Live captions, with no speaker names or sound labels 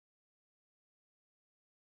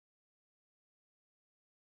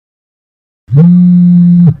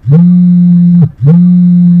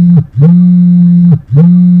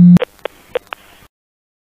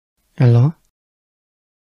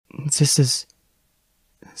This is...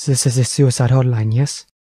 This is a suicide hotline, yes?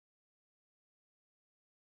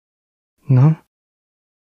 No?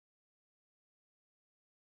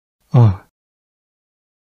 Oh.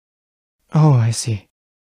 Oh, I see.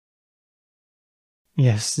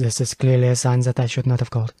 Yes, this is clearly a sign that I should not have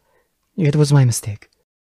called. It was my mistake.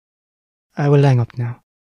 I will hang up now.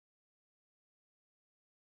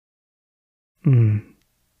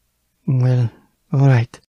 Well,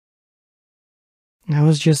 alright. I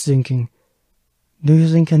was just thinking, do you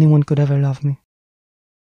think anyone could ever love me?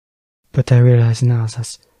 But I realize now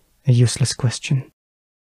that's a useless question.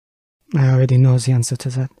 I already know the answer to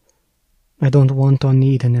that. I don't want or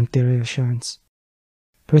need an empty reassurance.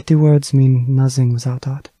 Pretty words mean nothing without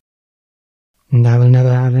art. And I will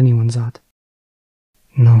never have anyone's art.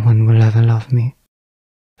 No one will ever love me.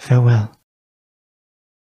 Farewell.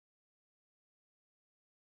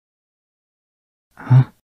 Huh?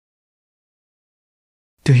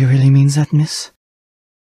 Do you really mean that, miss?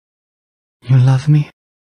 You love me?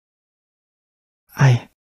 I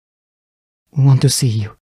want to see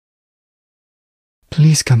you.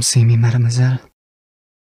 Please come see me, mademoiselle.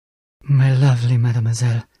 My lovely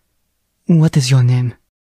mademoiselle. What is your name?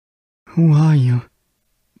 Who are you?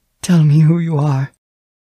 Tell me who you are.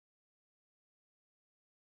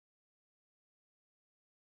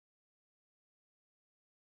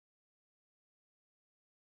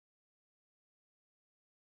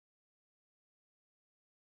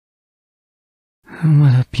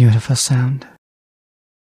 What a beautiful sound.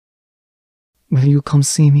 Will you come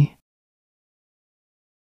see me?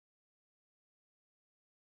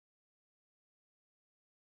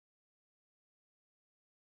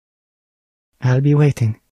 I'll be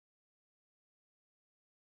waiting.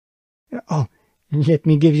 Oh, let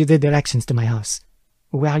me give you the directions to my house.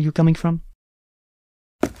 Where are you coming from?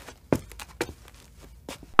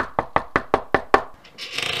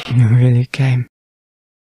 You really came.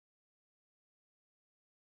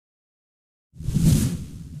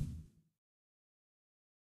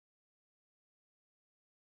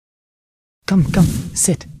 Come,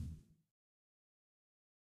 sit.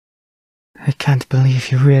 I can't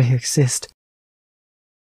believe you really exist.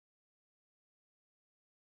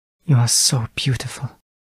 You are so beautiful.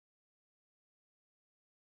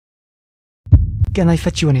 Can I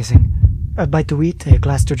fetch you anything? A bite to eat, a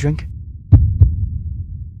glass to drink?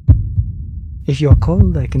 If you're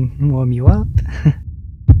cold, I can warm you up.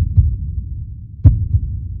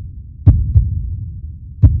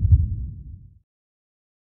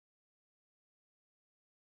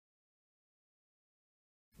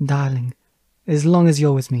 Darling, as long as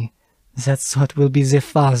you're with me, that thought will be the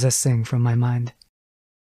farthest thing from my mind.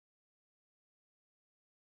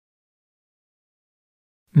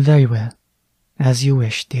 Very well. As you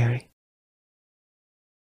wish, dearie.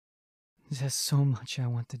 There's so much I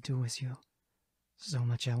want to do with you. So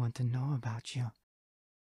much I want to know about you.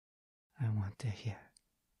 I want to hear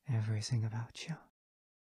everything about you.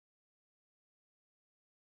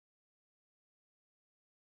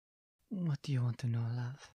 What do you want to know,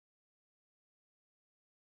 love?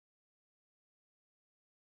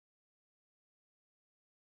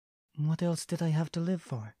 What else did I have to live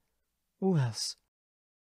for? Who else?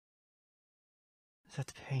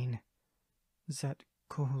 That pain, that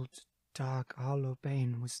cold, dark, hollow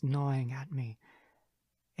pain was gnawing at me,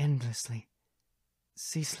 endlessly,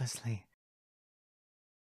 ceaselessly.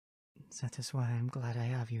 That is why I'm glad I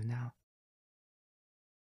have you now.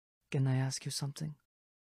 Can I ask you something?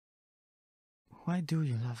 Why do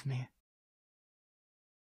you love me?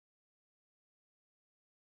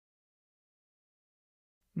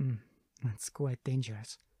 That's quite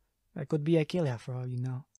dangerous. I could be a killer for all you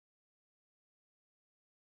know.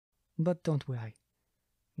 But don't worry.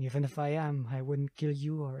 Even if I am, I wouldn't kill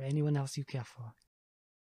you or anyone else you care for.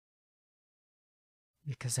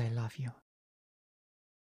 Because I love you.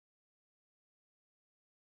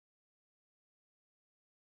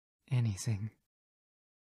 Anything.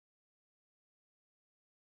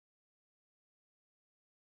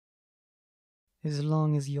 As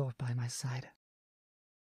long as you're by my side.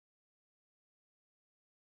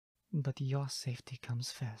 But your safety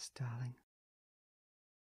comes first, darling.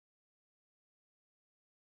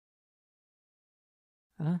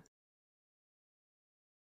 Huh?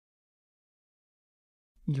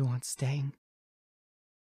 You aren't staying?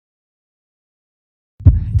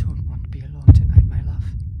 I don't want to be alone tonight, my love.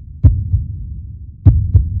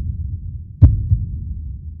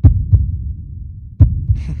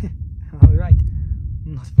 All right.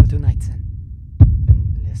 Not for tonight, then.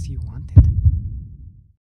 Unless you want it.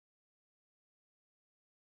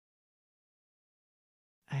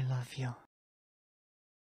 I love you.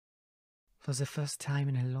 For the first time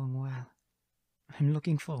in a long while, I'm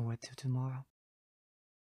looking forward to tomorrow.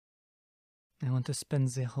 I want to spend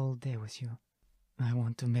the whole day with you. I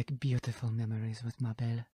want to make beautiful memories with ma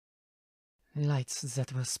belle. Lights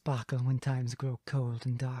that will sparkle when times grow cold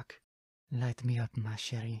and dark. Light me up, ma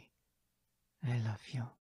chérie. I love you.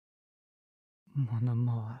 Mon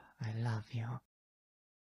amour, I love you.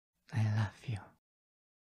 I love you.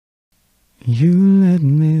 You let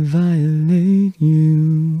me violate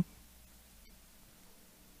you.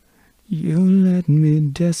 You let me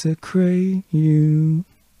desecrate you.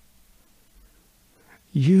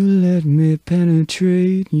 You let me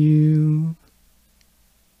penetrate you.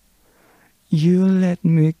 You let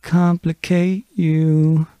me complicate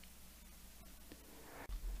you.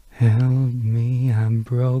 Help me, I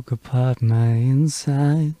broke apart my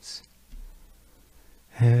insides.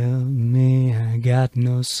 Help me, I got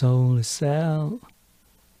no soul to sell.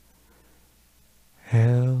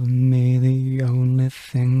 Help me, the only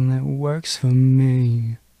thing that works for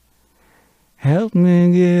me. Help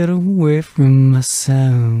me get away from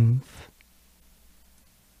myself.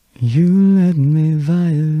 You let me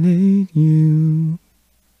violate you.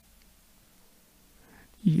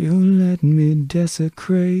 You let me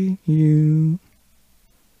desecrate you.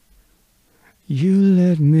 You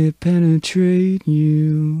let me penetrate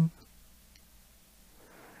you.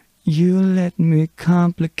 You let me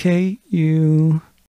complicate you.